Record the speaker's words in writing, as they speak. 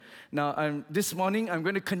Now, this morning, I'm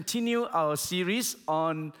going to continue our series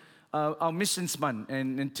on our Missions Month.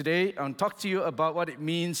 And today, I'll talk to you about what it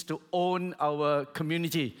means to own our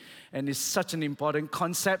community. And it's such an important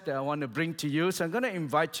concept that I want to bring to you. So I'm going to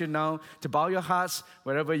invite you now to bow your hearts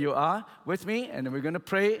wherever you are with me. And then we're going to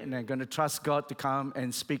pray, and I'm going to trust God to come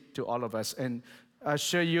and speak to all of us. And I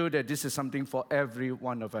assure you that this is something for every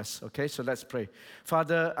one of us. Okay, so let's pray.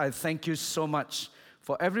 Father, I thank you so much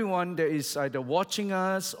for everyone that is either watching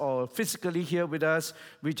us or physically here with us.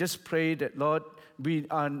 We just pray that, Lord, we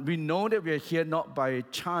know that we are here not by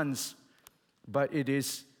chance, but it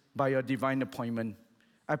is by your divine appointment.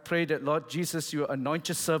 I pray that, Lord Jesus, you anoint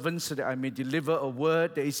your servant so that I may deliver a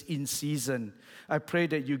word that is in season. I pray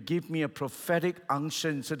that you give me a prophetic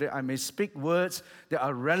unction so that I may speak words that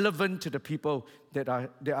are relevant to the people that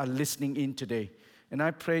are listening in today. And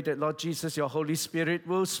I pray that, Lord Jesus, your Holy Spirit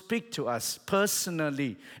will speak to us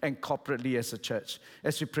personally and corporately as a church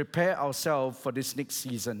as we prepare ourselves for this next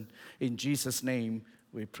season. In Jesus' name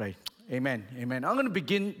we pray. Amen. Amen. I'm going to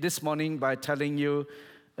begin this morning by telling you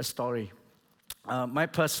a story, my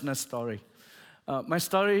personal story. My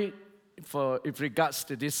story with regards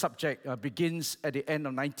to this subject begins at the end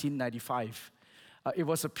of 1995. It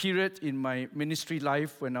was a period in my ministry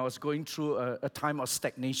life when I was going through a time of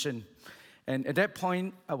stagnation. And at that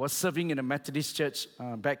point, I was serving in a Methodist church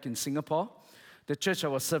back in Singapore. The church I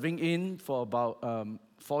was serving in for about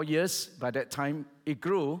 4 years. By that time, it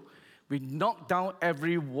grew. We knocked down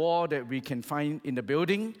every wall that we can find in the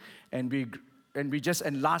building, and we just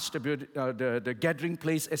enlarged the gathering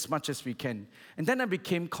place as much as we can. And then I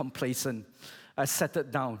became complacent. I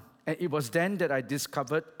settled down. And it was then that I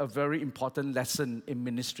discovered a very important lesson in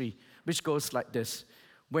ministry, which goes like this.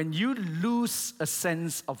 When you lose a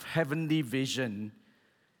sense of heavenly vision,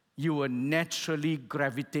 you will naturally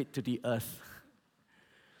gravitate to the earth.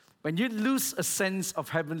 When you lose a sense of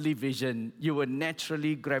heavenly vision, you will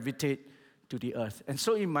naturally gravitate to the earth. And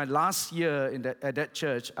so in my last year at that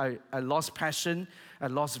church, I lost passion, I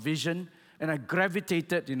lost vision, and I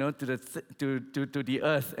gravitated, to the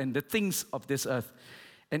earth and the things of this earth.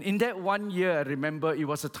 And in that 1 year, I remember it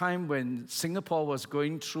was a time when Singapore was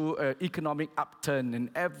going through an economic upturn and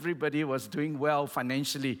everybody was doing well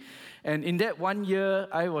financially. And in that 1 year,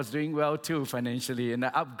 I was doing well too financially. And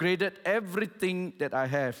I upgraded everything that I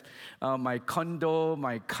have. My condo,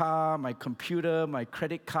 my car, my computer, my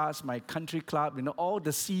credit cards, my country club. All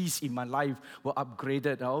the C's in my life were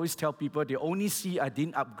upgraded. I always tell people the only C I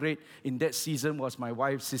didn't upgrade in that season was my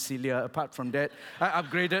wife, Cecilia. Apart from that, I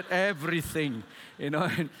upgraded everything.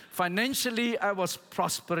 And financially, I was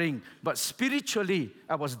prospering, but spiritually,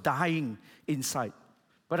 I was dying inside.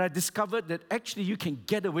 But I discovered that actually you can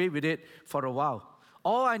get away with it for a while.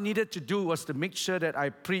 All I needed to do was to make sure that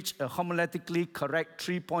I preached a homiletically correct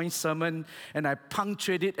 3-point sermon, and I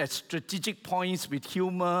punctuate it at strategic points with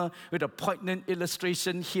humor, with a poignant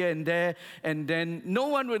illustration here and there, and then no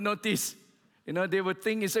one would notice. They would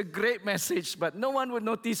think it's a great message, but no one would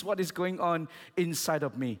notice what is going on inside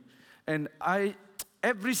of me. And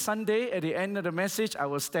every Sunday at the end of the message, I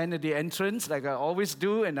will stand at the entrance like I always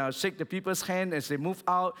do, and I'll shake the people's hand as they move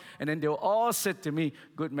out, and then they'll all say to me,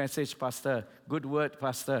 "Good message, Pastor. Good word,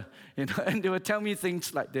 Pastor." And they will tell me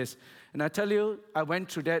things like this. And I tell you, I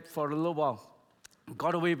went through that for a little while,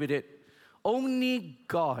 got away with it. Only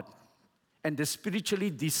God and the spiritually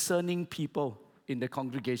discerning people in the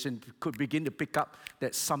congregation could begin to pick up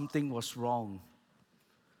that something was wrong.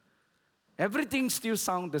 Everything still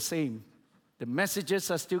sounds the same. The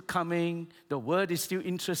messages are still coming, the word is still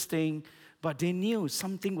interesting, but they knew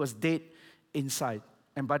something was dead inside.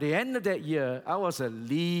 And by the end of that year, I was a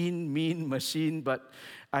lean, mean machine, but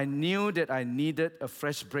I knew that I needed a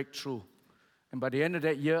fresh breakthrough. And by the end of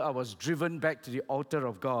that year, I was driven back to the altar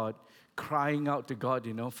of God, crying out to God,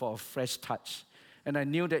 for a fresh touch. And I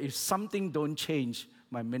knew that if something don't change,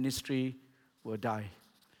 my ministry will die.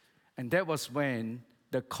 And that was when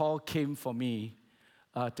the call came for me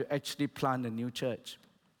to actually plant a new church.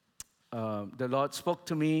 The Lord spoke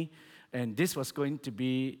to me, and this was going to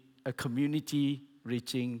be a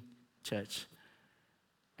community-reaching church.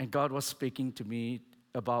 And God was speaking to me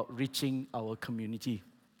about reaching our community.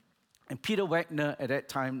 And Peter Wagner at that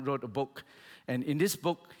time wrote a book, and in this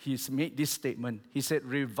book, he's made this statement. He said,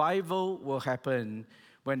 revival will happen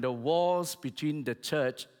when the walls between the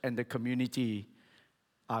church and the community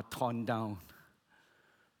are torn down.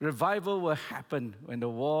 Revival will happen when the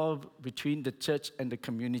wall between the church and the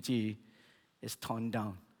community is torn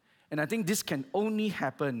down. And I think this can only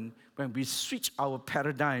happen when we switch our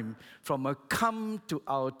paradigm from a come to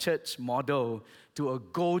our church model to a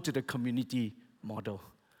go to the community model.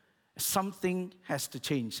 something has to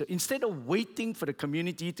change. So instead of waiting for the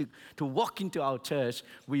community to walk into our church,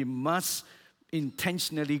 we must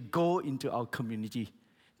intentionally go into our community.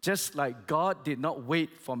 Just like God did not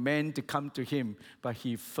wait for man to come to him, but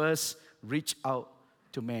he first reached out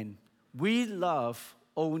to man. We love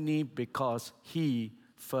only because he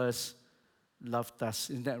first loved us.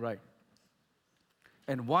 Isn't that right?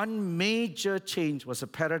 And one major change was a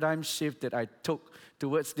paradigm shift that I took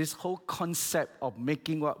towards this whole concept of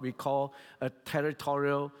making what we call a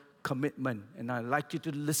territorial commitment. And I'd like you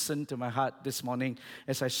to listen to my heart this morning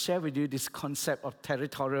as I share with you this concept of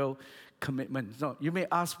territorial commitment. So you may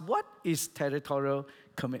ask, what is territorial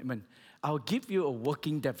commitment? I'll give you a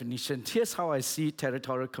working definition. Here's how I see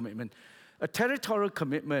territorial commitment. A territorial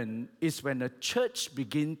commitment is when a church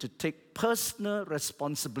begins to take personal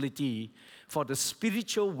responsibility for the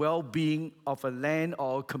spiritual well-being of a land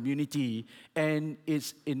or a community and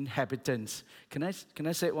its inhabitants. Can I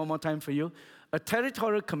say it one more time for you? A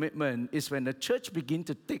territorial commitment is when a church begins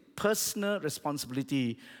to take personal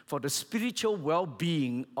responsibility for the spiritual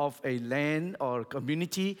well-being of a land or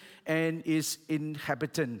community and its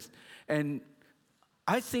inhabitants. And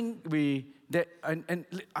I think I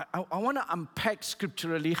want to unpack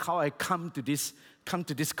scripturally how I come to this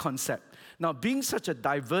concept. Now, being such a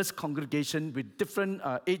diverse congregation with different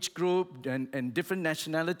age group and different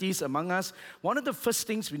nationalities among us, one of the first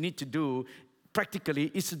things we need to do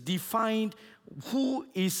practically is to define who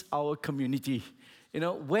is our community.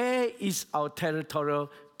 Where is our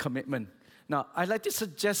territorial commitment? Now, I'd like to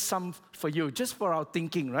suggest some for you, just for our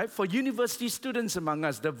thinking, right? For university students among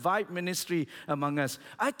us, the Vibe ministry among us,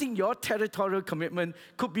 I think your territorial commitment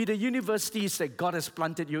could be the universities that God has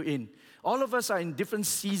planted you in. All of us are in different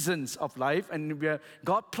seasons of life, and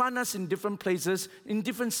God planted us in different places, in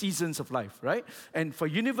different seasons of life, right? And for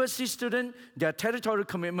university students, their territorial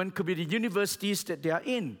commitment could be the universities that they are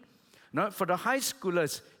in. Now, for the high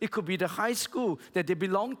schoolers, it could be the high school that they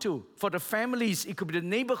belong to. For the families, it could be the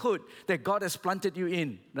neighborhood that God has planted you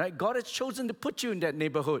in, right? God has chosen to put you in that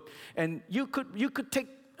neighborhood. And you could take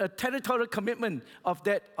a territorial commitment of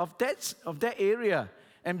that area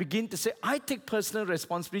and begin to say, I take personal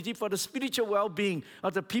responsibility for the spiritual well-being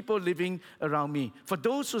of the people living around me. For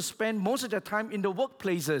those who spend most of their time in the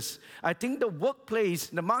workplaces, I think the workplace,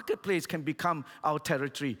 the marketplace can become our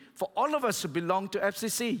territory. For all of us who belong to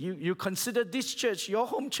FCC, you consider this church your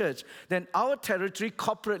home church, then our territory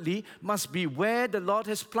corporately must be where the Lord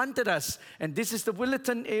has planted us. And this is the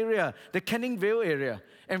Willerton area, the Canning Vale area.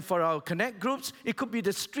 And for our Connect groups, it could be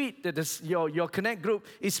the street that your Connect group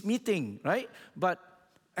is meeting, right?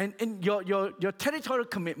 And your territorial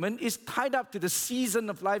commitment is tied up to the season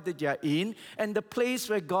of life that you are in and the place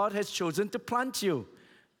where God has chosen to plant you.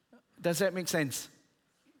 Does that make sense?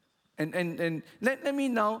 And let me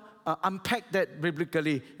now unpack that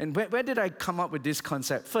biblically. And where did I come up with this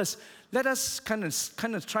concept? First, let us kind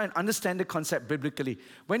of try and understand the concept biblically.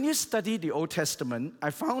 When you study the Old Testament, I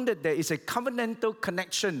found that there is a covenantal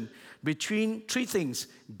connection between three things: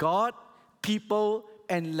 God, people,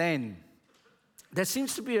 and land. There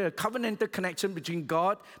seems to be a covenantal connection between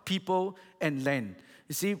God, people, and land.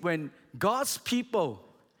 You see, when God's people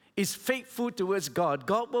is faithful towards God,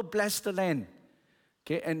 God will bless the land.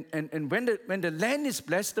 Okay, and when the land is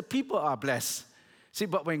blessed, the people are blessed. See,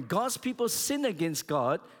 but when God's people sin against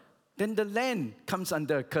God, then the land comes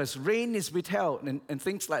under a curse. Rain is withheld and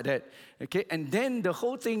things like that. Okay, and then the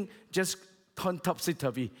whole thing just turns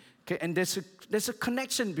topsy-turvy. Okay, and there's a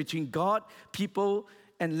connection between God, people,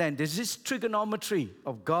 and land. There's this trigonometry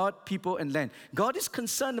of God, people, and land. God is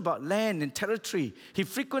concerned about land and territory. He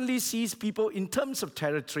frequently sees people in terms of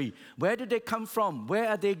territory. Where do they come from? Where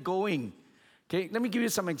are they going? Okay, let me give you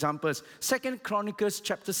some examples. 2 Chronicles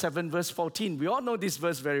chapter 7, verse 14. We all know this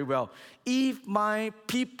verse very well. If my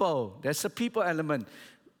people, there's a people element,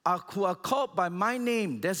 who are called by my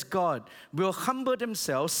name, that's God, will humble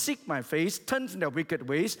themselves, seek my face, turn from their wicked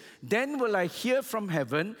ways, then will I hear from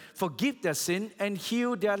heaven, forgive their sin, and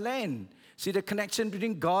heal their land. See the connection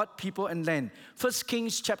between God, people, and land. 1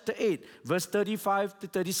 Kings chapter 8, verse 35 to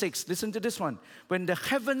 36. Listen to this one. When the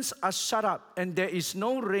heavens are shut up and there is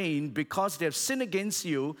no rain because they have sinned against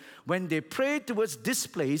you, when they pray towards this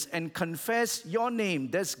place and confess your name,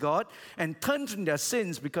 that's God, and turn from their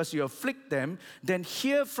sins because you afflict them, then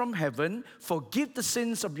hear from heaven, forgive the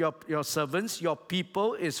sins of your servants, your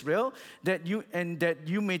people, Israel, that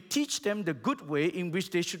you may teach them the good way in which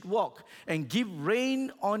they should walk, and give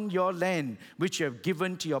rain on your land, which you have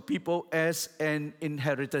given to your people as an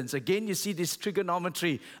inheritance. Again, you see this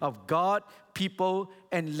trigonometry of God, people,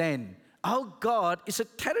 and land. Our God is a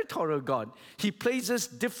territorial God. He places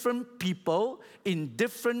different people in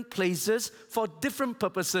different places for different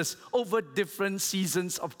purposes over different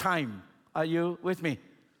seasons of time. Are you with me?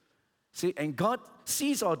 See, and God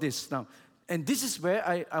sees all this now. And this is where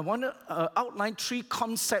I want to outline three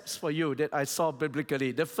concepts for you that I saw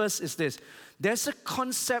biblically. The first is this. There's a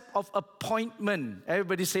concept of appointment.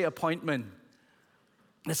 Everybody say appointment.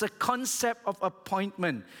 There's a concept of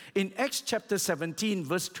appointment. In Acts chapter 17,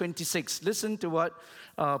 verse 26, listen to what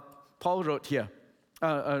Paul wrote here.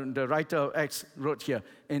 The writer of Acts wrote here.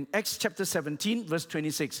 In Acts chapter 17, verse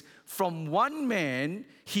 26, from one man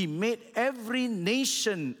he made every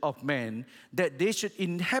nation of men that they should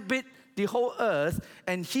inhabit the whole earth,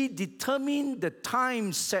 and he determined the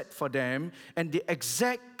time set for them and the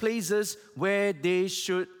exact places where they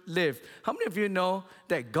should live. How many of you know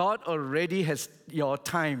that God already has your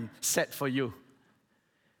time set for you?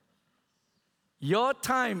 Your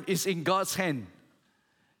time is in God's hand.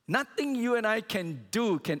 Nothing you and I can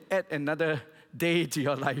do can add another day to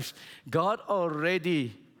your life. God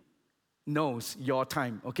already knows your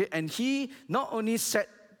time, okay? And he not only set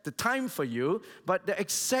the time for you, but the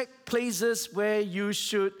exact places where you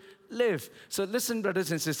should live. So listen, brothers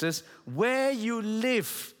and sisters, where you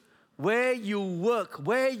live, where you work,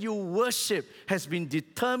 where you worship has been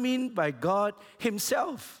determined by God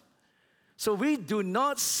himself. So we do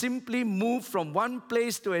not simply move from one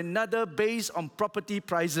place to another based on property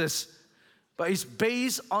prices, but it's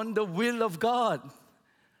based on the will of God.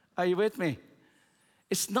 Are you with me?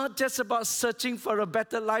 It's not just about searching for a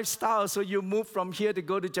better lifestyle so you move from here to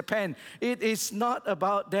go to Japan. It is not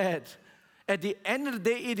about that. At the end of the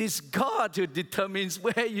day, it is God who determines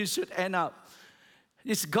where you should end up.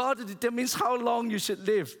 It's God who determines how long you should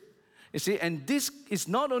live. You see, and this is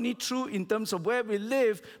not only true in terms of where we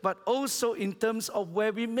live, but also in terms of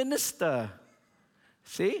where we minister.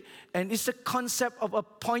 See? And it's a concept of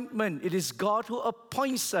appointment. It is God who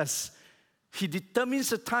appoints us. He determines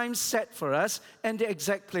the time set for us and the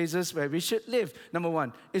exact places where we should live. Number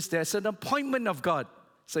one, is there's an appointment of God.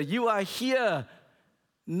 So you are here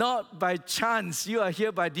not by chance. You are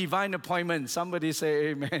here by divine appointment. Somebody say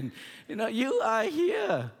amen. You are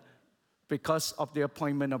here because of the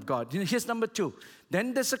appointment of God. Here's number two.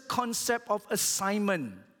 Then there's a concept of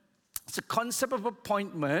assignment. It's a concept of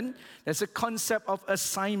appointment. There's a concept of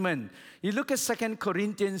assignment. You look at 2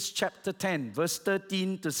 Corinthians chapter 10, verse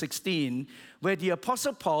 13 to 16, where the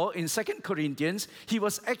Apostle Paul in 2 Corinthians, he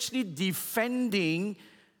was actually defending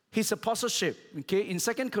his apostleship. Okay, in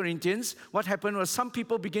 2 Corinthians, what happened was some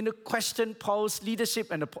people began to question Paul's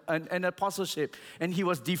leadership and apostleship, and he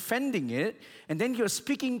was defending it, and then he was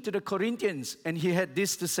speaking to the Corinthians, and he had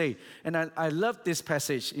this to say, and I love this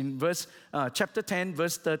passage in chapter 10,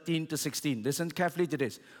 verse 13 to 16. Listen carefully to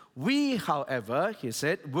this. We, however, he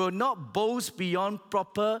said, will not boast beyond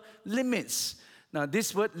proper limits. Now,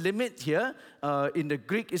 this word limit here in the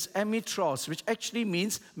Greek is amitros, which actually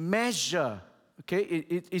means measure. Okay,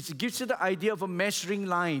 it gives you the idea of a measuring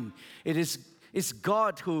line. It's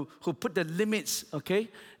God who put the limits, okay?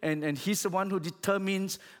 And he's the one who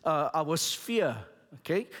determines our sphere,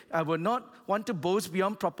 okay? I will not want to boast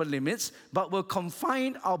beyond proper limits, but will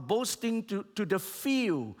confine our boasting to the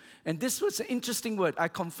few. And this was an interesting word. I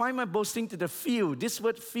confine my boasting to the few. This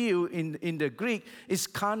word few in the Greek is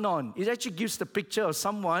kanon. It actually gives the picture of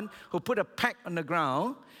someone who put a pack on the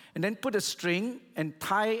ground and then put a string and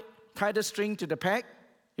tie the string to the pack.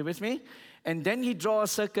 You with me? And then he draws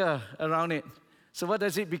a circle around it. So what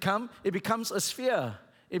does it become? It becomes a sphere.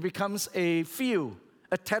 It becomes a field,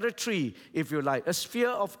 a territory, if you like, a sphere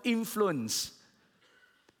of influence.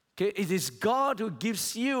 Okay, it is God who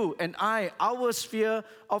gives you and I our sphere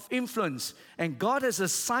of influence. And God has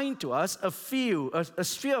assigned to us a field, a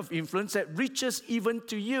sphere of influence that reaches even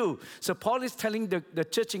to you. So Paul is telling the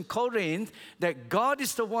church in Corinth that God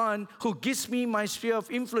is the one who gives me my sphere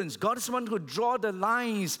of influence. God is the one who draws the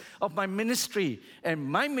lines of my ministry. And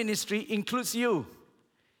my ministry includes you.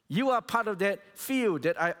 You are part of that field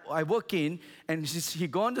that I work in. And he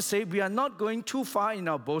goes on to say, we are not going too far in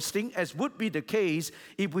our boasting, as would be the case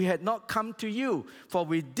if we had not come to you. For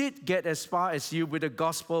we did get as far as you with the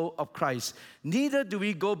gospel of Christ. Neither do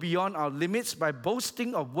we go beyond our limits by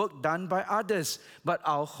boasting of work done by others. But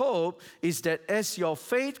our hope is that as your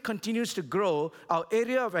faith continues to grow, our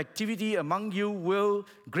area of activity among you will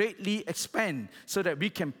greatly expand, so that we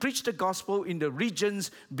can preach the gospel in the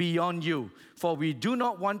regions beyond you. For we do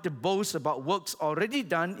not want to boast about works already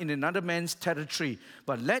done in another man's territory,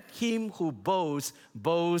 but let him who boasts,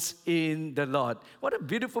 boast in the Lord. What a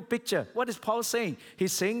beautiful picture. What is Paul saying?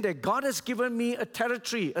 He's saying that God has given me a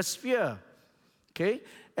territory, a sphere. Okay?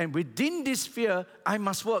 And within this sphere, I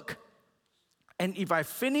must work. And if I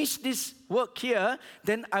finish this work here,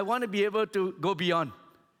 then I want to be able to go beyond.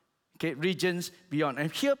 Okay, regions beyond.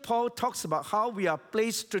 And here Paul talks about how we are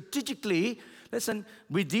placed strategically, listen,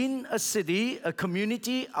 within a city, a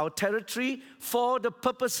community, our territory, for the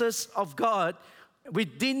purposes of God,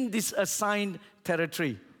 within this assigned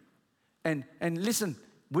territory. And listen,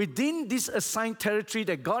 within this assigned territory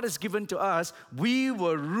that God has given to us, we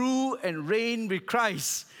will rule and reign with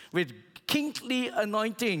Christ, with kingly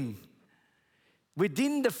anointing.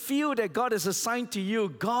 Within the field that God has assigned to you,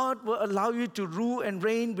 God will allow you to rule and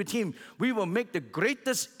reign with Him. We will make the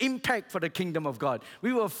greatest impact for the kingdom of God.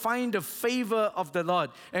 We will find the favor of the Lord,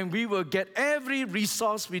 and we will get every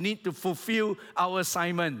resource we need to fulfill our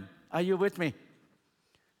assignment. Are you with me?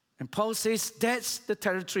 And Paul says that's the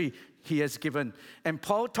territory He has given. And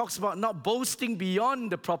Paul talks about not boasting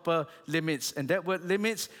beyond the proper limits. And that word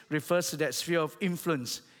limits refers to that sphere of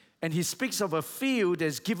influence. And he speaks of a field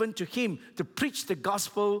that's given to him to preach the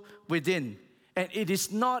gospel within. And it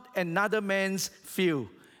is not another man's field.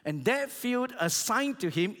 And that field assigned to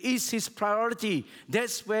him is his priority.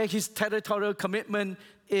 That's where his territorial commitment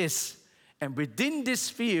is. And within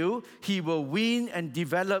this field, he will win and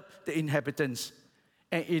develop the inhabitants.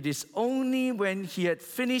 And it is only when he had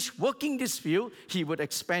finished working this field, he would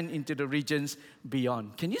expand into the regions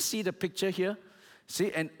beyond. Can you see the picture here? See,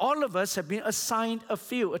 and all of us have been assigned a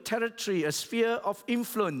field, a territory, a sphere of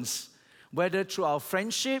influence, whether through our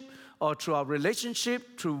friendship or through our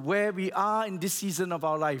relationship, through where we are in this season of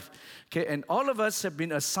our life. Okay, and all of us have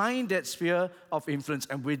been assigned that sphere of influence.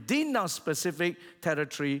 And within our specific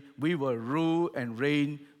territory, we will rule and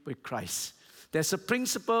reign with Christ. There's a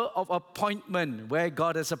principle of appointment where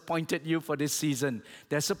God has appointed you for this season.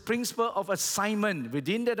 There's a principle of assignment.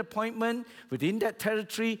 Within that appointment, within that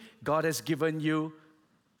territory, God has given you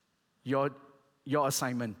your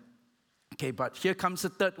assignment. Okay, but here comes the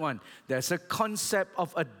third one. There's a concept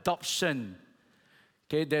of adoption.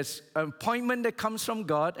 Okay, there's an appointment that comes from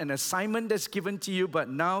God, an assignment that's given to you, but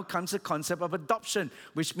now comes the concept of adoption,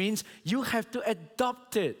 which means you have to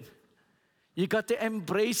adopt it. You got to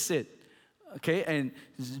embrace it. Okay, and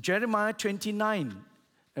Jeremiah 29,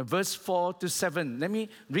 verse 4 to 7. Let me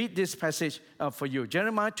read this passage for you.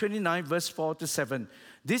 Jeremiah 29, verse 4 to 7.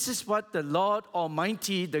 This is what the Lord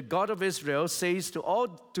Almighty, the God of Israel, says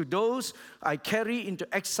to those I carry into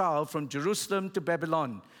exile from Jerusalem to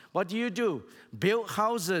Babylon. What do? Build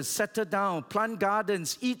houses, settle down, plant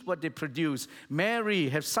gardens, eat what they produce, marry,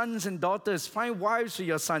 have sons and daughters, find wives for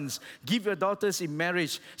your sons, give your daughters in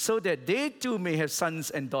marriage, so that they too may have sons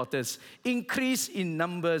and daughters. Increase in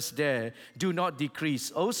numbers there, do not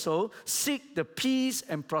decrease. Also, seek the peace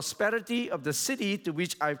and prosperity of the city to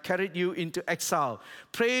which I've carried you into exile.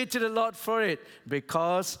 Pray to the Lord for it,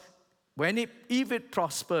 because if it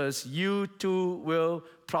prospers, you too will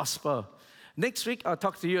prosper. Next week, I'll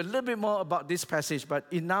talk to you a little bit more about this passage, but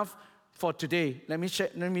enough for today. Let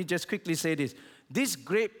me just quickly say this. This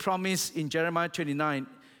great promise in Jeremiah 29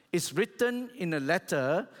 is written in a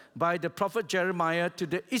letter by the prophet Jeremiah to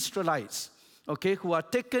the Israelites, okay, who are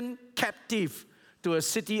taken captive to a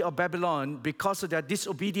city of Babylon because of their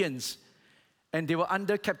disobedience. And they were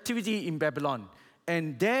under captivity in Babylon.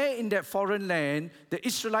 And there in that foreign land, the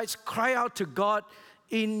Israelites cry out to God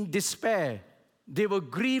in despair. They were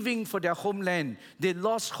grieving for their homeland. They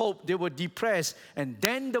lost hope. They were depressed. And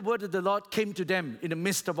then the word of the Lord came to them in the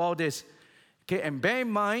midst of all this. Okay, and bear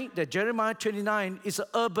in mind that Jeremiah 29 is an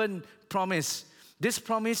urban promise. This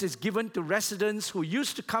promise is given to residents who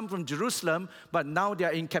used to come from Jerusalem, but now they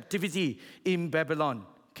are in captivity in Babylon.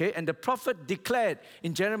 Okay, and the prophet declared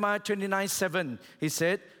in Jeremiah 29:7, he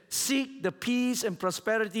said, seek the peace and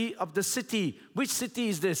prosperity of the city. Which city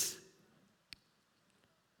is this?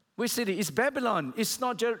 Which city? It's Babylon. It's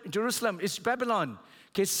not Jerusalem. It's Babylon.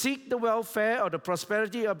 Okay, seek the welfare or the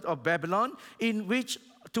prosperity of Babylon,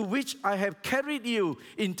 to which I have carried you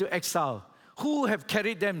into exile. Who have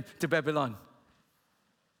carried them to Babylon?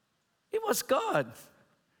 It was God.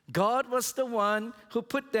 God was the one who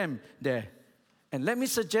put them there. And let me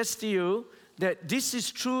suggest to you that this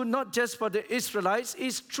is true not just for the Israelites,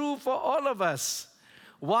 it's true for all of us.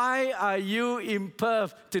 Why are you in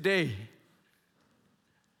Perth today?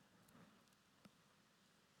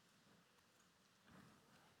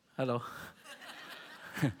 Hello.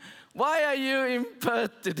 Why are you in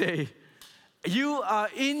Perth today? You are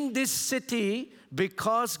in this city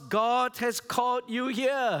because God has called you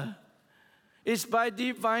here. It's by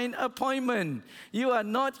divine appointment. You are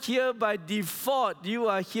not here by default. You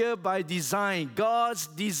are here by design, God's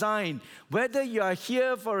design. Whether you are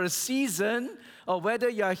here for a season or whether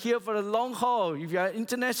you are here for a long haul. If you are an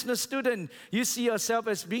international student, you see yourself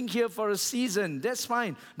as being here for a season, that's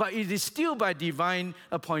fine. But it is still by divine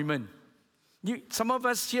appointment. Some of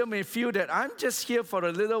us here may feel that I'm just here for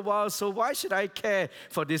a little while, so why should I care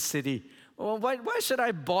for this city? Or why should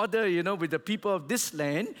I bother, with the people of this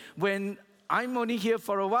land when I'm only here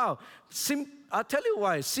for a while? I'll tell you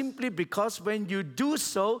why. Simply because when you do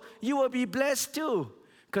so, you will be blessed too.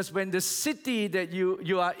 Because when the city that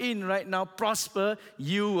you are in right now prosper,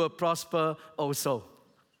 you will prosper also.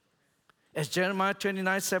 As Jeremiah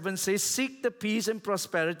 29:7 says, seek the peace and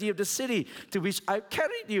prosperity of the city to which I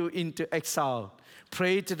carried you into exile.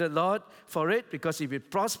 Pray to the Lord for it, because if it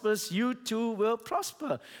prospers, you too will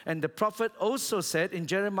prosper. And the prophet also said in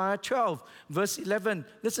Jeremiah 12, verse 11,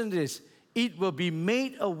 listen to this. It will be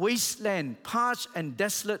made a wasteland, parched and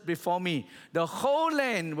desolate before me. The whole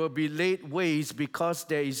land will be laid waste because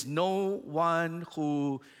there is no one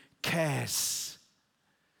who cares.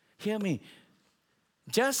 Hear me.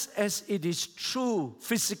 Just as it is true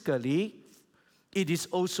physically, it is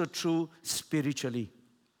also true spiritually.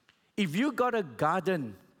 If you got a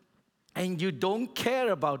garden and you don't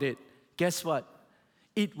care about it, guess what?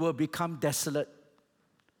 It will become desolate.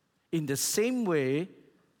 In the same way,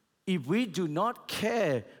 if we do not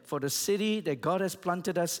care for the city that God has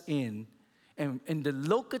planted us in, and the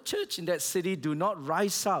local church in that city do not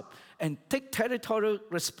rise up and take territorial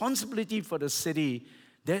responsibility for the city,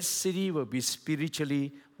 that city will be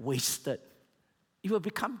spiritually wasted. It will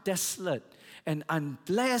become desolate. And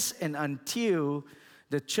unless and until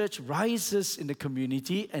the church rises in the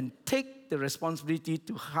community and take the responsibility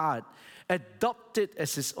to heart, adopt it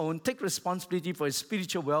as its own, take responsibility for its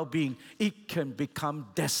spiritual well-being, it can become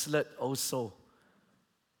desolate also.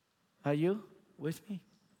 Are you with me?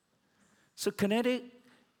 So Kinetic,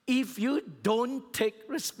 if you don't take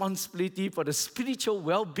responsibility for the spiritual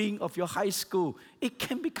well-being of your high school, it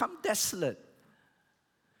can become desolate.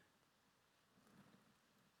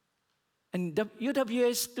 And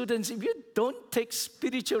UWA students, if you don't take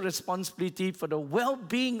spiritual responsibility for the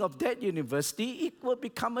well-being of that university, it will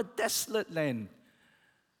become a desolate land.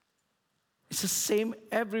 It's the same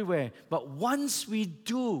everywhere. But once we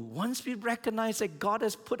recognize that God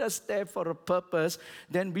has put us there for a purpose,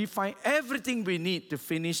 then we find everything we need to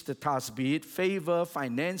finish the task, be it favor,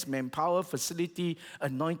 finance, manpower, facility,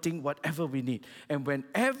 anointing, whatever we need. And when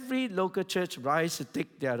every local church rises to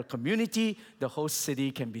take their community, the whole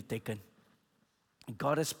city can be taken.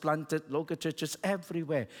 God has planted local churches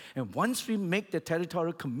everywhere. And once we make the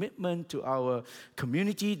territorial commitment to our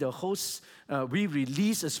community, we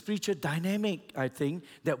release a spiritual dynamic, I think,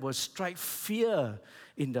 that will strike fear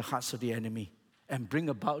in the hearts of the enemy and bring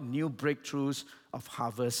about new breakthroughs of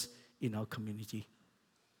harvest in our community.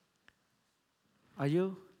 Are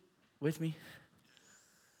you with me?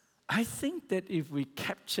 I think that if we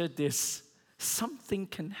capture this, something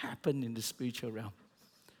can happen in the spiritual realm.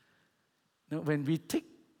 When we take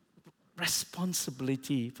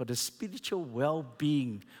responsibility for the spiritual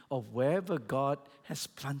well-being of wherever God has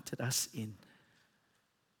planted us in,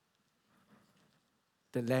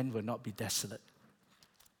 the land will not be desolate,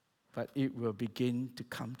 but it will begin to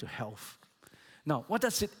come to health. Now, what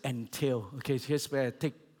does it entail? Okay, here's where I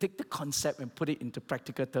take the concept and put it into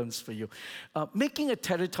practical terms for you. Making a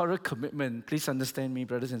territorial commitment, please understand me,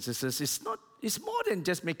 brothers and sisters, it's more than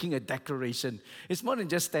just making a declaration. It's more than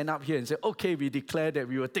just stand up here and say, okay, we declare that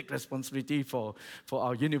we will take responsibility for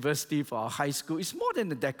our university, for our high school. It's more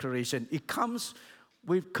than a declaration. It comes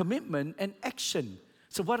with commitment and action.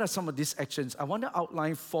 So what are some of these actions? I want to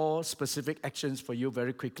outline 4 specific actions for you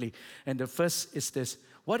very quickly. And the first is this.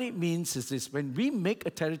 What it means is this. When we make a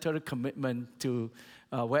territorial commitment to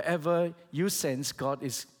wherever you sense God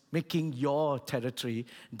is making your territory,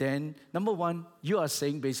 then number 1, you are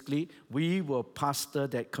saying basically, we will pastor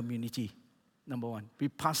that community. Number 1, we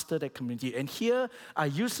pastor that community. And here I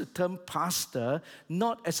use the term pastor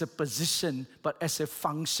not as a position, but as a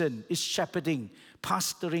function. It's shepherding,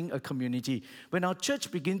 pastoring a community. When our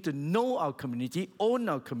church begins to know our community, own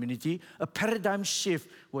our community, a paradigm shift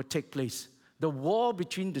will take place. The wall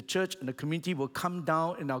between the church and the community will come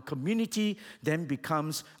down, and our community then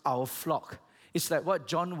becomes our flock. It's like what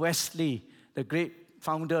John Wesley, the great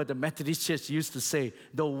founder of the Methodist Church, used to say,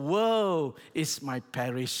 the world is my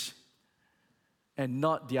parish, and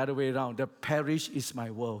not the other way around. The parish is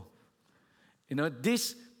my world.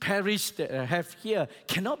 This parish that I have here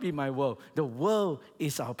cannot be my world. The world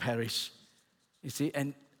is our parish. You see,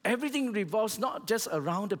 and everything revolves not just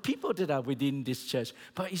around the people that are within this church,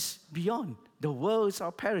 but it's beyond. The world is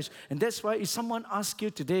our parish. And that's why if someone asks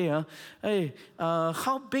you today, hey,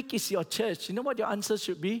 how big is your church? You know what your answer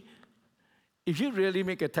should be? If you really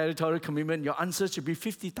make a territorial commitment, your answer should be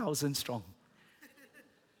 50,000 strong.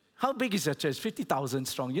 How big is your church? 50,000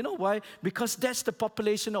 strong. You know why? Because that's the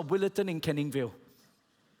population of Willerton and Canningville.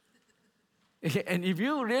 And if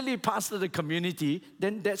you really pastor the community,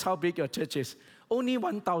 then that's how big your church is. Only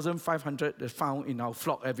 1,500 is found in our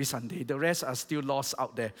flock every Sunday. The rest are still lost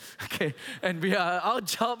out there. Okay, and our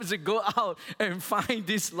job is to go out and find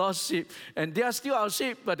these lost sheep. And they are still our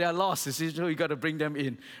sheep, but they are lost. You see, so we got to bring them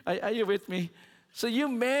in. Are you with me? So you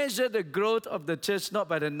measure the growth of the church not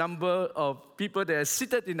by the number of people that are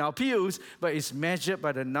seated in our pews, but it's measured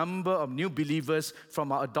by the number of new believers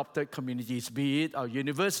from our adopted communities, be it our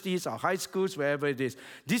universities, our high schools, wherever it is.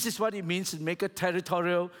 This is what it means to make a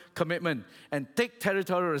territorial commitment and take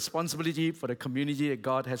territorial responsibility for the community that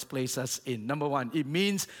God has placed us in. Number one, it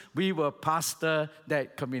means we will pastor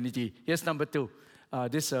that community. Here's number two.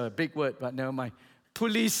 This is a big word, but never mind.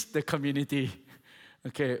 Police the community.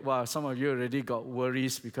 Okay, wow, some of you already got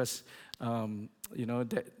worries because,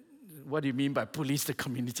 that. What do you mean by police the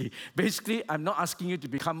community? Basically, I'm not asking you to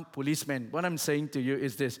become policemen. What I'm saying to you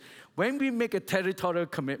is this. When we make a territorial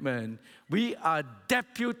commitment, we are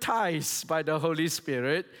deputized by the Holy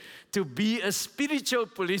Spirit to be a spiritual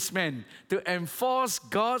policeman, to enforce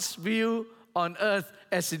God's will on earth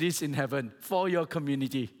as it is in heaven for your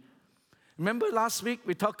community. Remember last week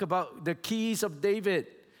we talked about the keys of David.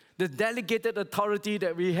 The delegated authority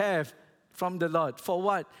that we have from the Lord. For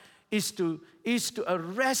what? Is to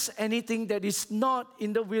arrest anything that is not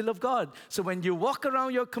in the will of God. So when you walk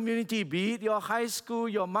around your community, be it your high school,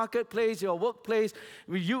 your marketplace, your workplace,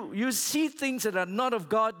 you see things that are not of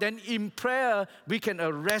God, then in prayer, we can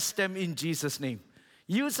arrest them in Jesus' name.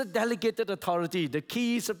 Use the delegated authority, the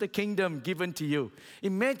keys of the kingdom given to you.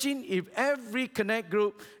 Imagine if every Connect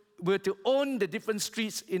group were to own the different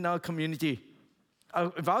streets in our community.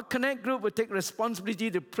 If our Connect group would take responsibility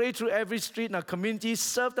to pray through every street in our community,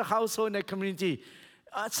 serve the household in that community,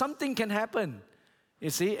 something can happen. You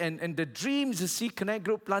see, and the dream is to see Connect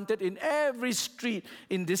group planted in every street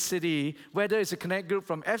in this city, whether it's a Connect group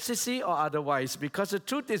from FCC or otherwise. Because the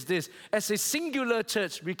truth is this, as a singular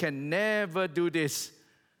church, we can never do this.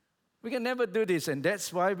 We can never do this, and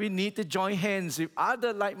that's why we need to join hands with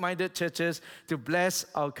other like-minded churches to bless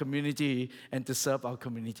our community and to serve our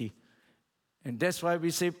community. And that's why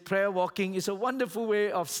we say prayer walking is a wonderful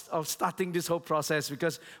way of starting this whole process,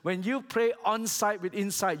 because when you pray on-site with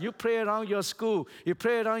insight, you pray around your school, you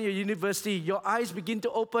pray around your university, your eyes begin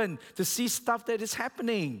to open to see stuff that is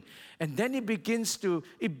happening. And then it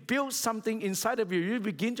builds something inside of you. You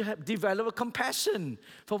begin to develop a compassion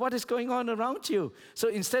for what is going on around you. So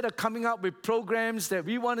instead of coming up with programs that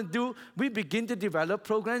we want to do, we begin to develop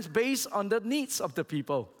programs based on the needs of the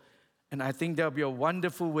people. And I think that'll be a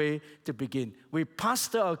wonderful way to begin. We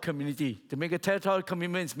pastor our community. To make a territorial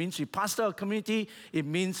commitment, it means we pastor our community. It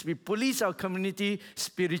means we police our community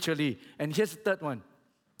spiritually. And here's the third one.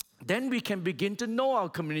 Then we can begin to know our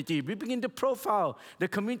community. We begin to profile the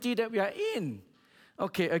community that we are in.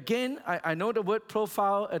 Okay, again, I know the word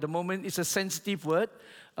profile at the moment is a sensitive word.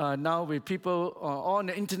 Now with people on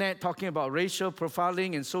the internet talking about racial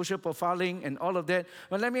profiling and social profiling and all of that.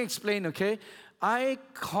 Well, let me explain, okay? I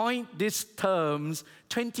coined these terms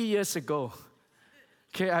 20 years ago.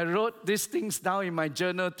 Okay, I wrote these things down in my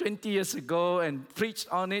journal 20 years ago and preached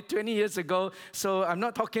on it 20 years ago. So I'm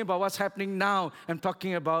not talking about what's happening now. I'm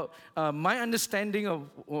talking about my understanding of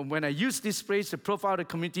when I use this phrase, the profile of the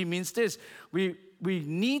community means this. We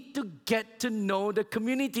need to get to know the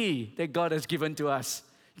community that God has given to us.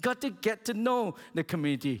 You got to get to know the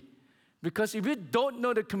community. Because if you don't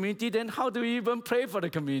know the community, then how do we even pray for the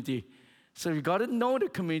community? So we got to know the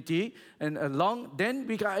community, and then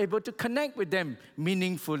we are able to connect with them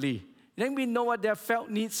meaningfully. Then we know what their felt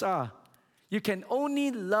needs are. You can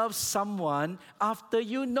only love someone after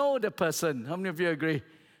you know the person. How many of you agree?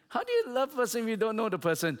 How do you love a person if you don't know the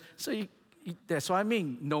person? So that's what I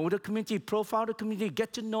mean. Know the community, profile the community,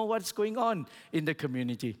 get to know what's going on in the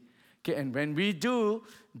community. Okay, and when we do,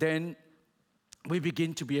 then we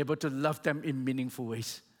begin to be able to love them in meaningful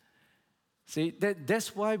ways. See,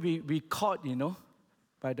 that's why we caught,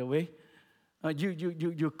 by the way.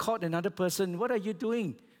 You caught another person. What are you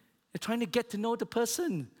doing? You're trying to get to know the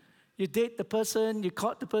person. You date the person, you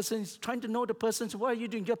caught the person, trying to know the person. So what are you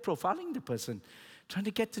doing? You're profiling the person, trying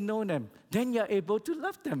to get to know them. Then you're able to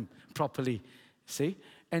love them properly. See?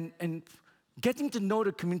 And getting to know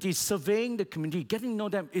the community, surveying the community, getting to know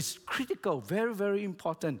them is critical, very, very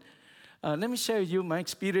important. Let me share with you my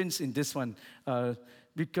experience in this one.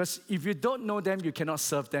 Because if you don't know them, you cannot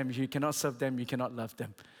serve them. If you cannot serve them, you cannot love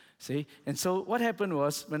them. See? And so what happened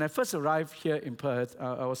was, when I first arrived here in Perth,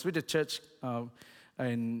 I was with the church,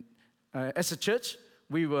 and As a church,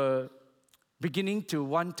 we were beginning to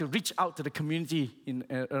want to reach out to the community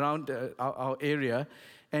around our area.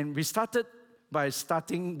 And we started by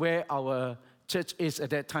starting where our church is at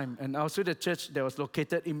that time. And also the church that was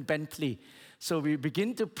located in Bentley. So we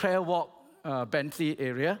began to prayer walk Bentley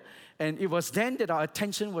area. And it was then that our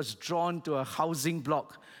attention was drawn to a housing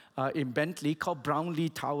block in Bentley called Brownlee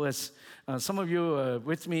Towers. Some of you were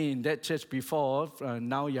with me in that church before.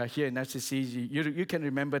 Now you're here in FCC. You can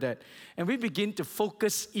remember that. And we begin to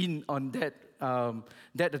focus in on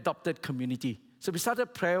that adopted community. So we started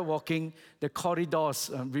prayer walking the corridors.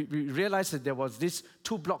 We realized that there was these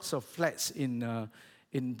 2 blocks of flats in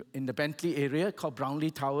the Bentley area called Brownlee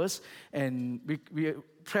Towers. And we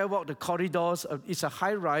prayer walked the corridors. It's a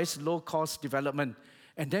high-rise, low-cost development.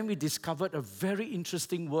 And then we discovered a very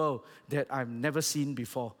interesting world that I've never seen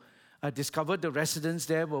before. I discovered the residents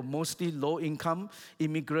there were mostly low-income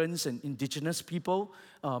immigrants and indigenous people.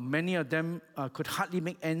 Many of them could hardly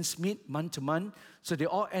make ends meet month to month. So they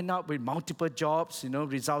all end up with multiple jobs,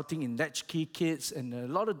 resulting in latchkey kids and a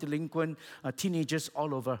lot of delinquent teenagers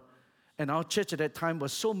all over. And our church at that time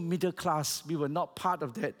was so middle class. We were not part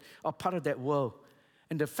of that or part of that world.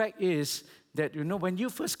 And the fact is that, when you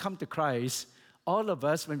first come to Christ, all of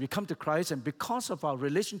us, when we come to Christ, and because of our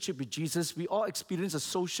relationship with Jesus, we all experience a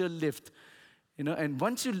social lift. And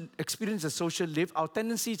once you experience a social lift, our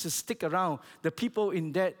tendency is to stick around the people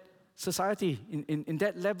in that society, in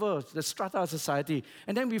that level, the strata of society.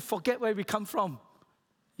 And then we forget where we come from.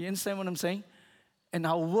 You understand what I'm saying? And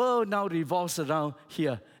our world now revolves around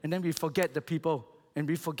here. And then we forget the people, and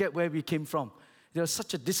we forget where we came from. There was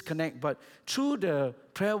such a disconnect, but through the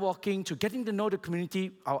prayer walking, to getting to know the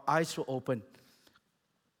community, our eyes were open.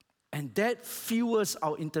 And that fuels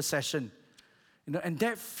our intercession. And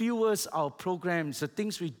that fuels our programs, the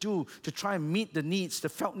things we do to try and meet the needs, the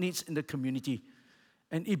felt needs in the community.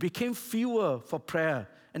 And it became fuel for prayer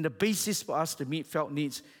and the basis for us to meet felt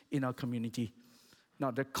needs in our community.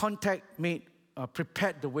 Now, the contact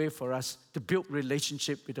prepared the way for us to build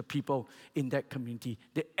relationship with the people in that community.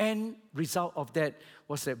 The end result of that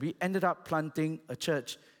was that we ended up planting a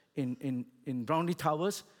church in Brownlee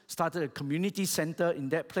Towers, started a community center in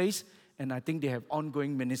that place, and I think they have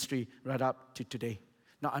ongoing ministry right up to today.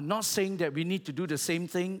 Now, I'm not saying that we need to do the same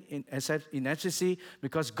thing in FCC,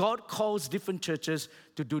 because God calls different churches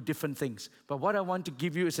to do different things. But what I want to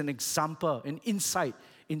give you is an example, an insight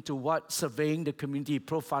into what surveying the community,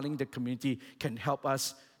 profiling the community can help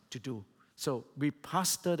us to do. So we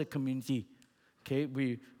pastor the community, okay?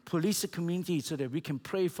 We police the community so that we can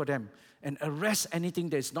pray for them and arrest anything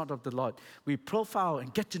that is not of the Lord. We profile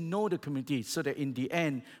and get to know the community so that in the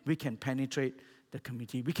end, we can penetrate the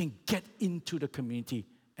community. We can get into the community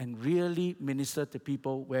and really minister to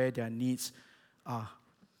people where their needs are.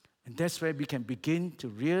 And that's where we can begin to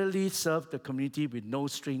really serve the community with no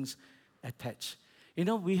strings attached.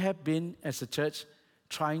 We have been, as a church,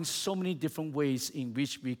 trying so many different ways in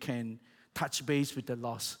which we can touch base with the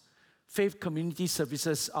lost. Faith Community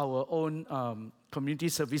Services, our own community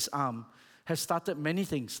service arm, has started many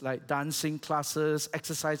things like dancing classes,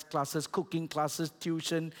 exercise classes, cooking classes,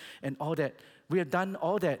 tuition, and all that. We have done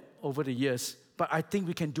all that over the years, but I think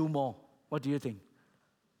we can do more. What do you think?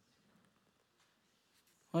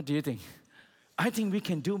 What do you think? I think we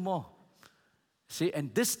can do more. See,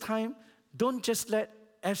 and this time, don't just let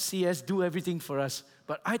FCS do everything for us,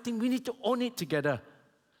 but I think we need to own it together.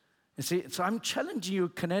 You see, so I'm challenging you,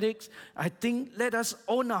 Kinetics. I think let us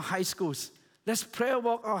own our high schools. Let's prayer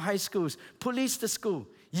walk our high schools, police the school,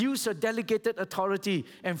 use your delegated authority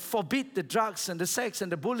and forbid the drugs and the sex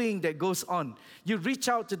and the bullying that goes on. You reach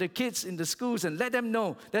out to the kids in the schools and let them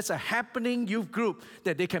know there's a happening youth group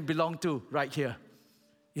that they can belong to right here.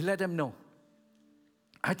 You let them know.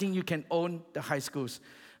 I think you can own the high schools.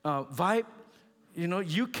 Vibe,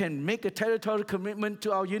 you can make a territorial commitment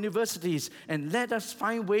to our universities and let us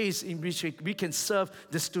find ways in which we can serve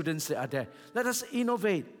the students that are there. Let us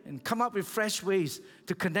innovate and come up with fresh ways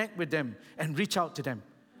to connect with them and reach out to them.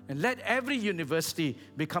 And let every university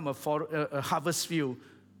become a harvest field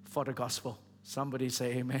for the gospel. Somebody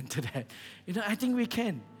say amen to that. I think we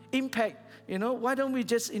can. Impact. Why don't we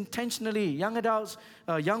just intentionally, young adults,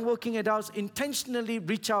 young working adults, intentionally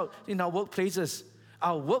reach out in our workplaces.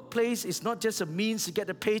 Our workplace is not just a means to get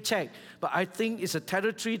a paycheck, but I think it's a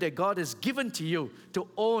territory that God has given to you to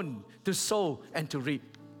own, to sow, and to reap.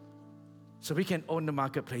 So we can own the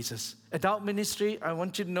marketplaces. Adult ministry, I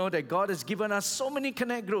want you to know that God has given us so many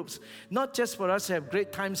connect groups, not just for us to have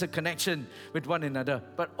great times of connection with one another,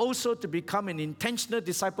 but also to become an intentional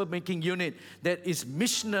disciple-making unit that is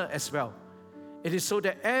missional as well. It is so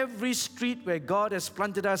that every street where God has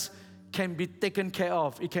planted us can be taken care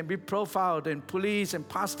of. It can be profiled and policed and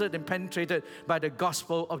pastored and penetrated by the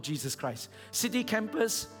gospel of Jesus Christ. City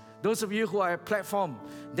campus, those of you who are at platform,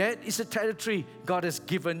 that is a territory God has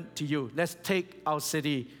given to you. Let's take our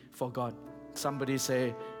city for God. Somebody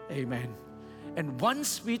say amen. And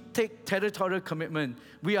once we take territorial commitment,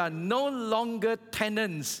 we are no longer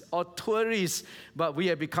tenants or tourists, but we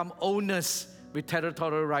have become owners with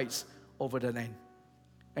territorial rights over the land.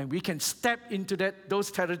 And we can step into those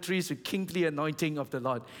territories with kingly anointing of the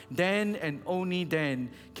Lord. Then and only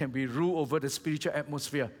then can we rule over the spiritual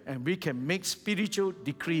atmosphere. And we can make spiritual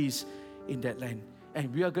decrees in that land.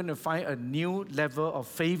 And we are going to find a new level of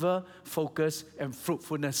favor, focus, and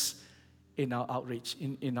fruitfulness in our outreach,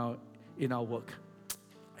 in our work.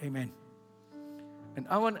 Amen. And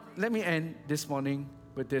let me end this morning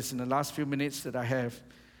with this in the last few minutes that I have.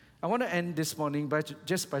 I want to end this morning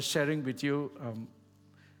just by sharing with you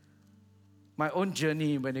my own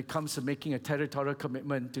journey when it comes to making a territorial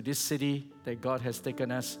commitment to this city that God has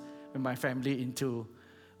taken us and my family into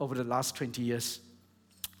over the last 20 years.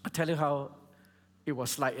 I'll tell you how it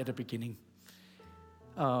was like at the beginning.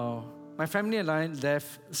 My family and I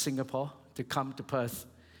left Singapore to come to Perth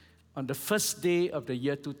on the first day of the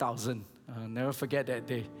year 2000. I'll never forget that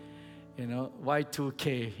day.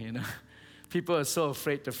 Y2K, People are so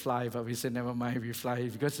afraid to fly, but we said, never mind, we fly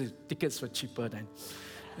because the tickets were cheaper then.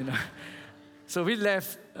 So we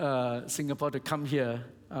left Singapore to come here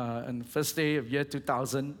on the first day of year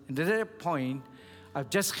 2000. And at that point, I've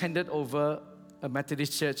just handed over a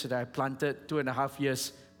Methodist church that I planted 2.5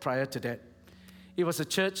 years prior to that. It was a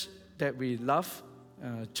church that we love,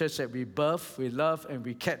 a church that we birthed, we love, and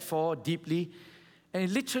we cared for deeply. And it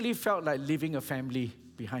literally felt like leaving a family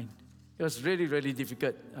behind. It was really, really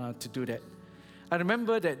difficult to do that. I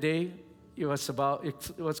remember that day, it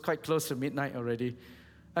was quite close to midnight already.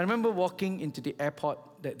 I remember walking into the airport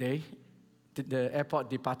that day, the airport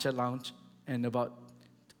departure lounge, and about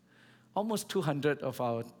almost 200 of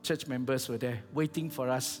our church members were there waiting for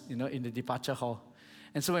us, in the departure hall.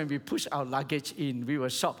 And so when we pushed our luggage in, we were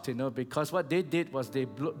shocked, because what they did was they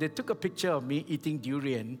took a picture of me eating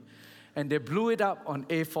durian, and they blew it up on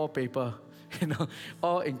A4 paper,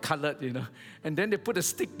 all in colored, And then they put a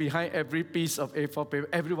stick behind every piece of A4 paper.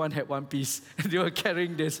 Everyone had one piece. And they were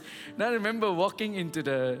carrying this. And I remember walking into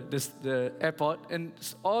the airport, and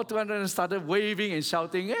all 200 started waving and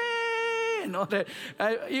shouting, hey, and all that.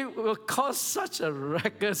 It will cause such a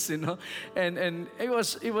ruckus, And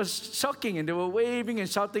it was shocking. And they were waving and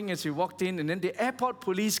shouting as we walked in. And then the airport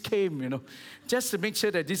police came, just to make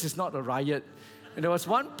sure that this is not a riot. And there was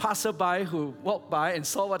one passerby who walked by and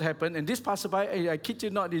saw what happened. And this passerby, I kid you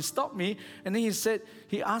not, he stopped me. And then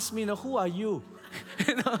he asked me, who are you?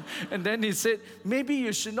 And then he said, maybe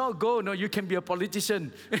you should not go. No, you can be a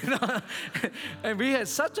politician. And we had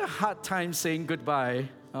such a hard time saying goodbye.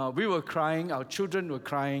 We were crying. Our children were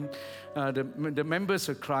crying. The members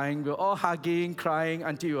were crying. We were all hugging, crying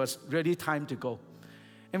until it was really time to go.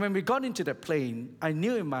 And when we got into the plane, I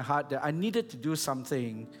knew in my heart that I needed to do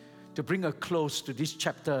something to bring a close to this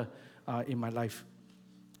chapter in my life.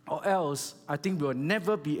 Or else, I think we will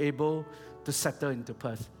never be able to settle into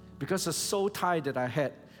Perth. Because the soul tie that I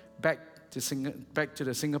had back to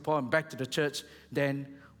the Singapore and back to the church then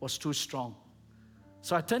was too strong.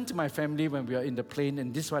 So I turned to my family when we were in the plane,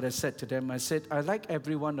 and this is what I said to them. I said, I'd like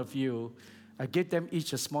every one of you, I gave them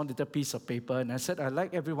each a small little piece of paper, and I said, I'd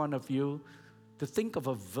like every one of you to think of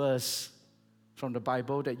a verse from the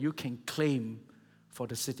Bible that you can claim for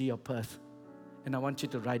the city of Perth. And I want you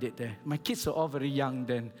to write it there. My kids were all very young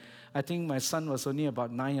then. I think my son was only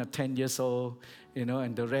about 9 or 10 years old,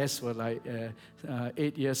 and the rest were like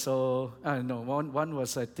 8 years old. One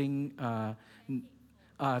was, I think,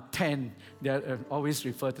 10. They always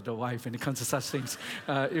refer to the wife when it comes to such things.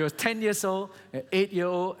 It was 10 years old, an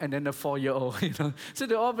 8-year-old, and then a 4-year-old. So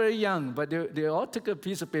they're all very young, but they all took a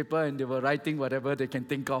piece of paper and they were writing whatever they can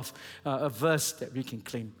think of, a verse that we can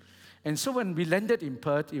claim. And so when we landed in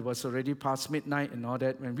Perth, it was already past midnight and all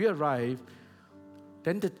that. When we arrived,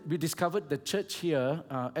 then we discovered the church here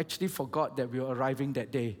actually forgot that we were arriving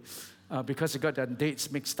that day because they got their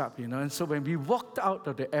dates mixed up, And so when we walked out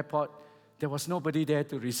of the airport, there was nobody there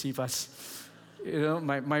to receive us.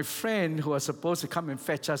 My friend who was supposed to come and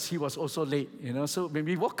fetch us, he was also late, So when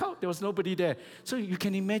we walked out, there was nobody there. So you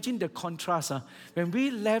can imagine the contrast. When we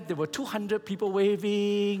left, there were 200 people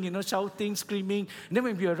waving, shouting, screaming. And then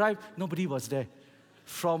when we arrived, nobody was there.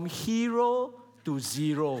 From hero to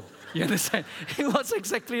zero. You understand? It was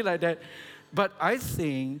exactly like that. But I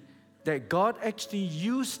think that God actually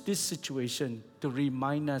used this situation to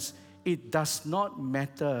remind us it does not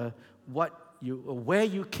matter where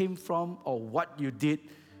you came from or what you did.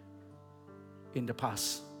 in the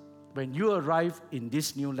past. When you arrive in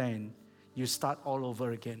this new land, you start all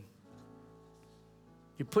over again.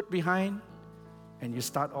 You put behind and you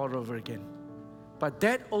start all over again. But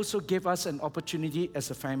that also gave us an opportunity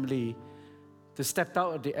as a family to step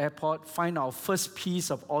out of the airport, find our first piece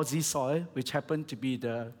of Aussie soil, which happened to be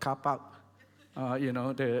the car park,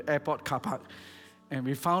 the airport car park. And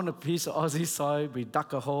we found a piece of Aussie soil, we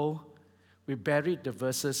dug a hole, we buried the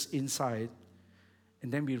verses inside,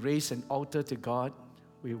 and then we raised an altar to God,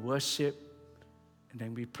 we worship, and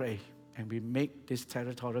then we pray, and we make this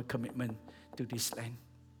territorial commitment to this land.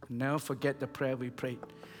 Never forget the prayer we prayed.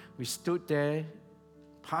 We stood there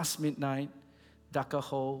past midnight, dug a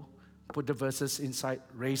hole, put the verses inside,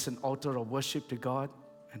 raised an altar of worship to God,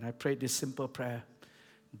 and I prayed this simple prayer: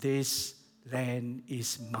 this land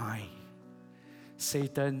is mine.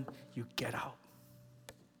 Satan, you get out.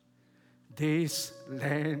 This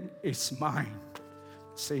land is mine.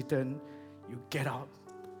 Satan, you get out.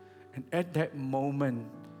 And at that moment,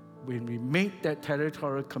 when we make that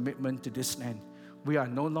territorial commitment to this land, we are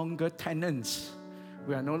no longer tenants.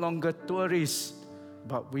 We are no longer tourists,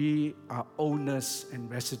 but we are owners and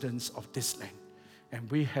residents of this land. And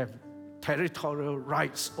we have territorial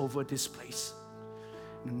rights over this place.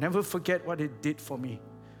 And never forget what it did for me.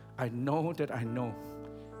 I know that I know,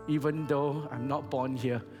 even though I'm not born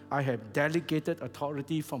here, I have delegated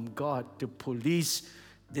authority from God to police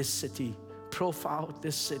this city, profile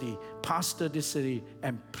this city, pastor this city,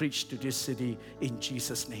 and preach to this city in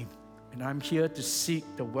Jesus' name. And I'm here to seek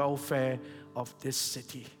the welfare of this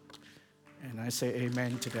city. And I say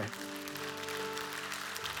amen to that.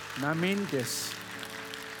 And I mean this.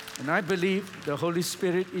 And I believe the Holy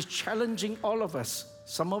Spirit is challenging all of us.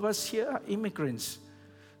 Some of us here are immigrants.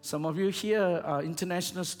 Some of you here are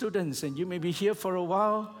international students, and you may be here for a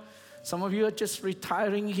while. Some of you are just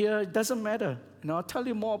retiring here. It doesn't matter. And I'll tell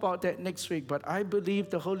you more about that next week. But I believe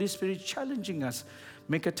the Holy Spirit is challenging us.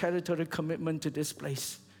 Make a territorial commitment to this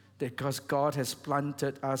place, because God has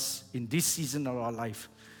planted us in this season of our life.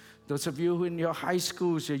 Those of you who in your high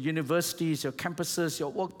schools, your universities, your campuses,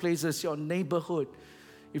 your workplaces, your neighborhood,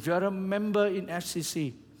 if you are a member in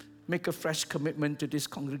FCC, make a fresh commitment to this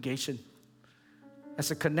congregation. As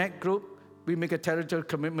a Connect group, we make a territorial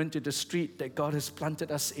commitment to the street that God has planted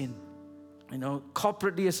us in.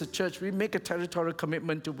 Corporately as a church, we make a territorial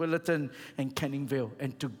commitment to Willerton and Canningvale.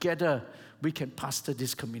 And together, we can pastor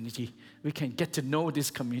this community. We can get to know this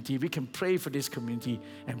community. We can pray for this community.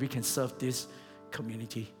 And we can serve this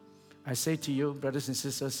community. I say to you, brothers and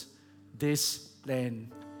sisters, this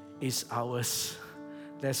land is ours.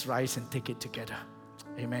 Let's rise and take it together.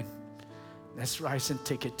 Amen. Let's rise and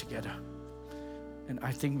take it together. And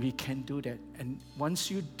I think we can do that. And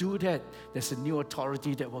once you do that, there's a new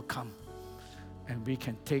authority that will come. And we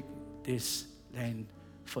can take this land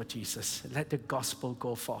for Jesus. Let the gospel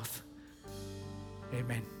go forth.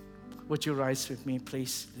 Amen. Would you rise with me,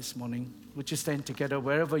 please, this morning? Would you stand together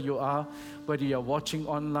wherever you are, whether you're watching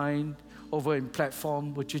online, over in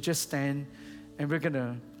platform, would you just stand? And we're going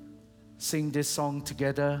to sing this song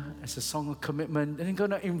together as a song of commitment. And I'm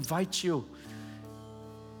going to invite you.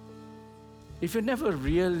 If you never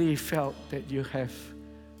really felt that you have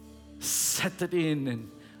settled in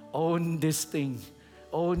and owned this thing,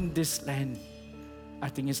 owned this land, I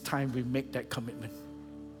think it's time we make that commitment.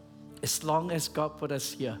 As long as God put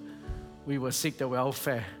us here, we will seek the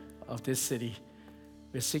welfare of this city.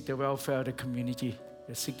 We'll seek the welfare of the community.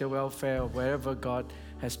 We'll seek the welfare of wherever God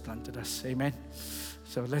has planted us. Amen.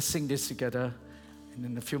 So let's sing this together. And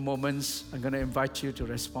in a few moments, I'm going to invite you to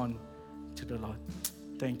respond to the Lord.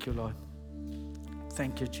 Thank you, Lord.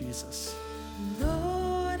 Thank you, Jesus.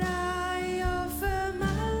 Lord, I offer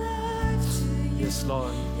my life to you. Yes,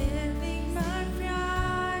 Lord. Everything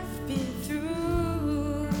I've been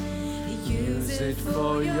through, use it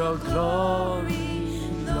for your glory.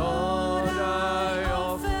 Lord, I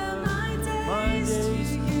offer my days to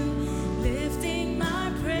you, lifting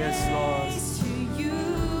my praise to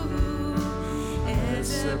you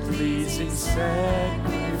as a pleasing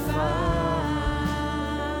sacrifice.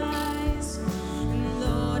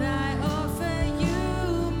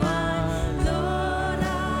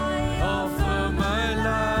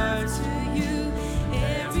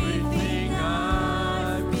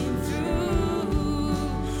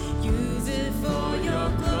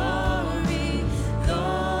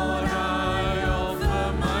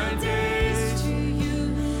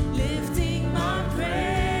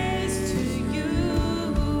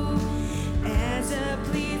 As a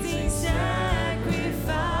pleasing sacrifice.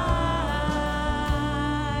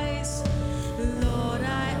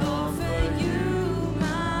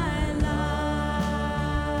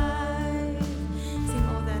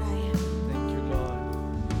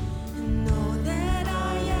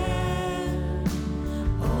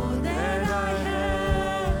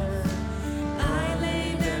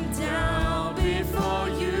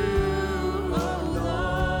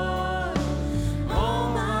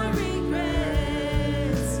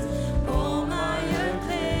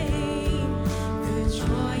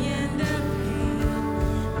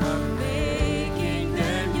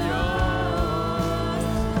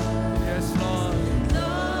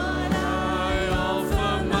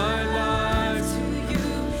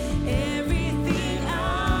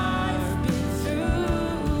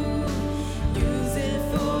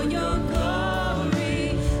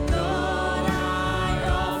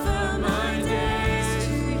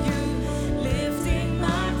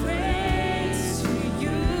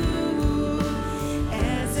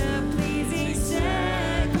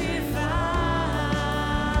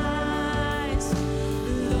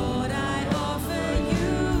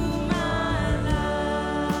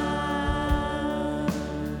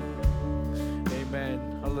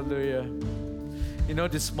 know,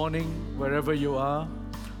 this morning, wherever you are,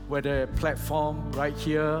 whether a platform right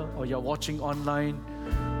here or you're watching online,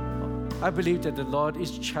 I believe that the Lord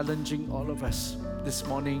is challenging all of us this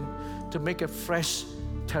morning to make a fresh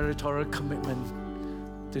territorial commitment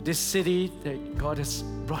to this city that God has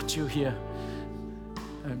brought you here.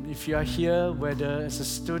 And if you are here, whether as a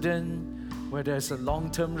student, whether as a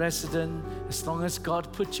long-term resident, as long as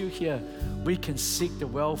God put you here, we can seek the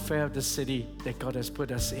welfare of the city that God has put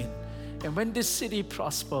us in. And when this city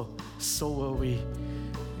prosper, so will we.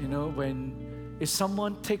 You know, if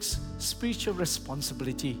someone takes spiritual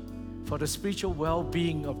responsibility for the spiritual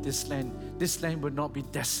well-being of this land will not be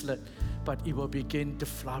desolate, but it will begin to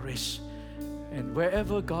flourish. And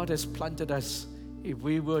wherever God has planted us, if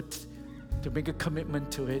we were to make a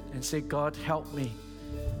commitment to it and say, God, help me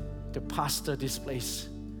to pastor this place.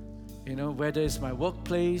 You know, whether it's my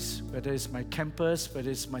workplace, whether it's my campus,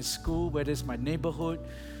 whether it's my school, whether it's my neighborhood,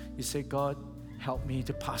 you say, God, help me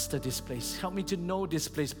to pastor this place. Help me to know this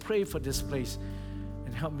place, pray for this place,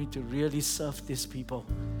 and help me to really serve these people.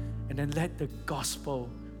 And then let the gospel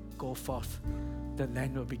go forth. The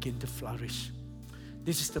land will begin to flourish.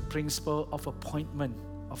 This is the principle of appointment,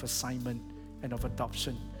 of assignment, and of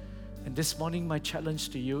adoption. And this morning, my challenge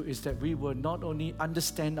to you is that we will not only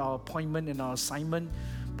understand our appointment and our assignment,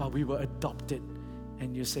 but we will adopt it.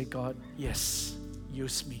 And you say, God, yes,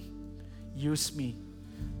 use me. Use me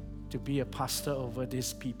to be a pastor over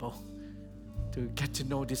these people, to get to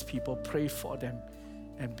know these people, pray for them,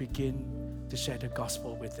 and begin to share the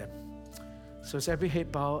gospel with them. So as every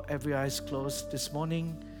head bowed, every eyes closed this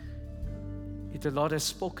morning, if the Lord has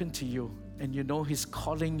spoken to you and you know He's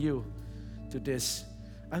calling you to this,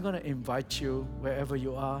 I'm going to invite you wherever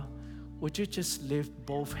you are. Would you just lift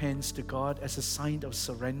both hands to God as a sign of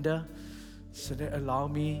surrender, so that allow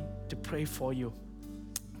me to pray for you?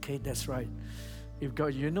 Okay, that's right. If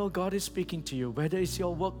God, you know God is speaking to you, whether it's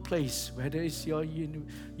your workplace, whether it's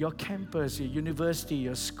your campus, your university,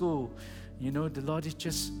 your school, you know the Lord is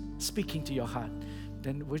just speaking to your heart,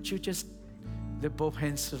 then would you just lift both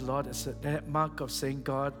hands to the Lord as that mark of saying,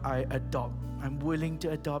 God, I adopt. I'm willing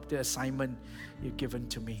to adopt the assignment you've given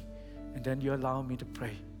to me. And then you allow me to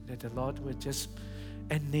pray that the Lord will just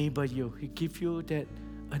enable you. He give you that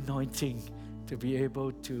anointing to be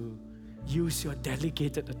able to use your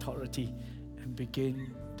delegated authority and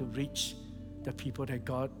begin to reach the people that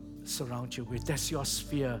God surrounds you with. That's your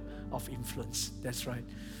sphere of influence. That's right.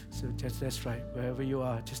 So that's right. Wherever you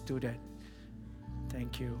are, just do that.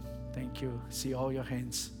 Thank you. Thank you. See all your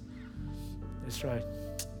hands. That's right.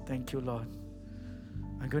 Thank you, Lord.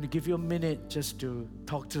 I'm going to give you a minute just to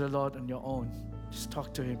talk to the Lord on your own. Just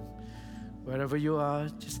talk to Him. Wherever you are,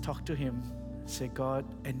 just talk to Him. Say, God,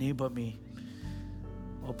 enable me.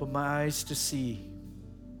 Open my eyes to see.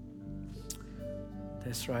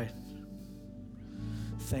 That's right.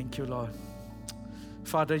 Thank you, Lord.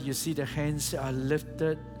 Father, you see the hands that are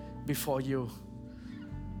lifted before you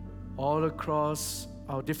all across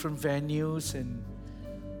our different venues, and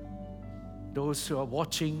those who are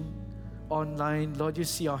watching online. Lord, you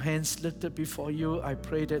see our hands lifted before you. I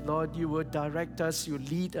pray that, Lord, you will direct us, you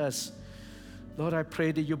lead us. Lord, I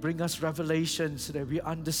pray that you bring us revelation so that we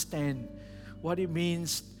understand what it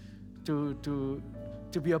means to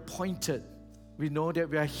be appointed. We know that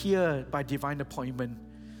we are here by divine appointment.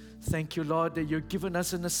 Thank you, Lord, that you've given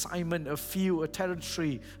us an assignment, a field, a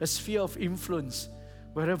territory, a sphere of influence,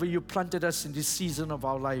 wherever you planted us in this season of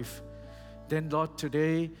our life. Then, Lord,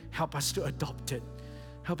 today, help us to adopt it.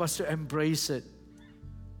 Help us to embrace it.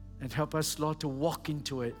 And help us, Lord, to walk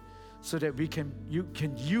into it so that you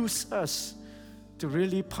can use us to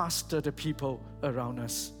really pastor the people around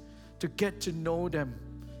us, to get to know them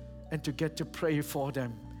and to get to pray for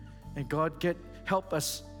them. And God, help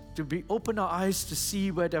us to open our eyes to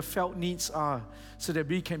see where their felt needs are so that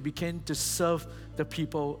we can begin to serve the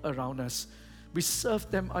people around us. We serve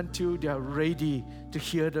them until they are ready to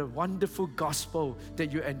hear the wonderful gospel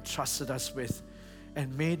that you entrusted us with.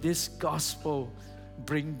 And may this gospel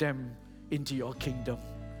bring them into your kingdom.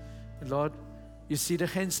 Lord, you see the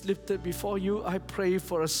hands lifted before you. I pray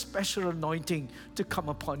for a special anointing to come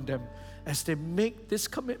upon them as they make this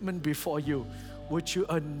commitment before you. Would you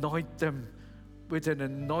anoint them with an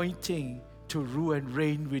anointing to rule and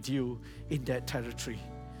reign with you in that territory?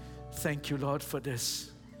 Thank you, Lord, for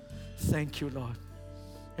this. Thank you, Lord.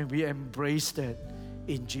 And we embrace that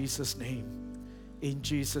in Jesus' name. In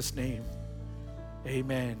Jesus' name.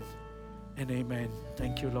 Amen and amen.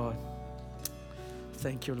 Thank you, Lord.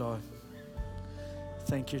 Thank you, Lord.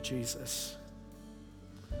 Thank you, Jesus.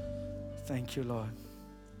 Thank you, Lord.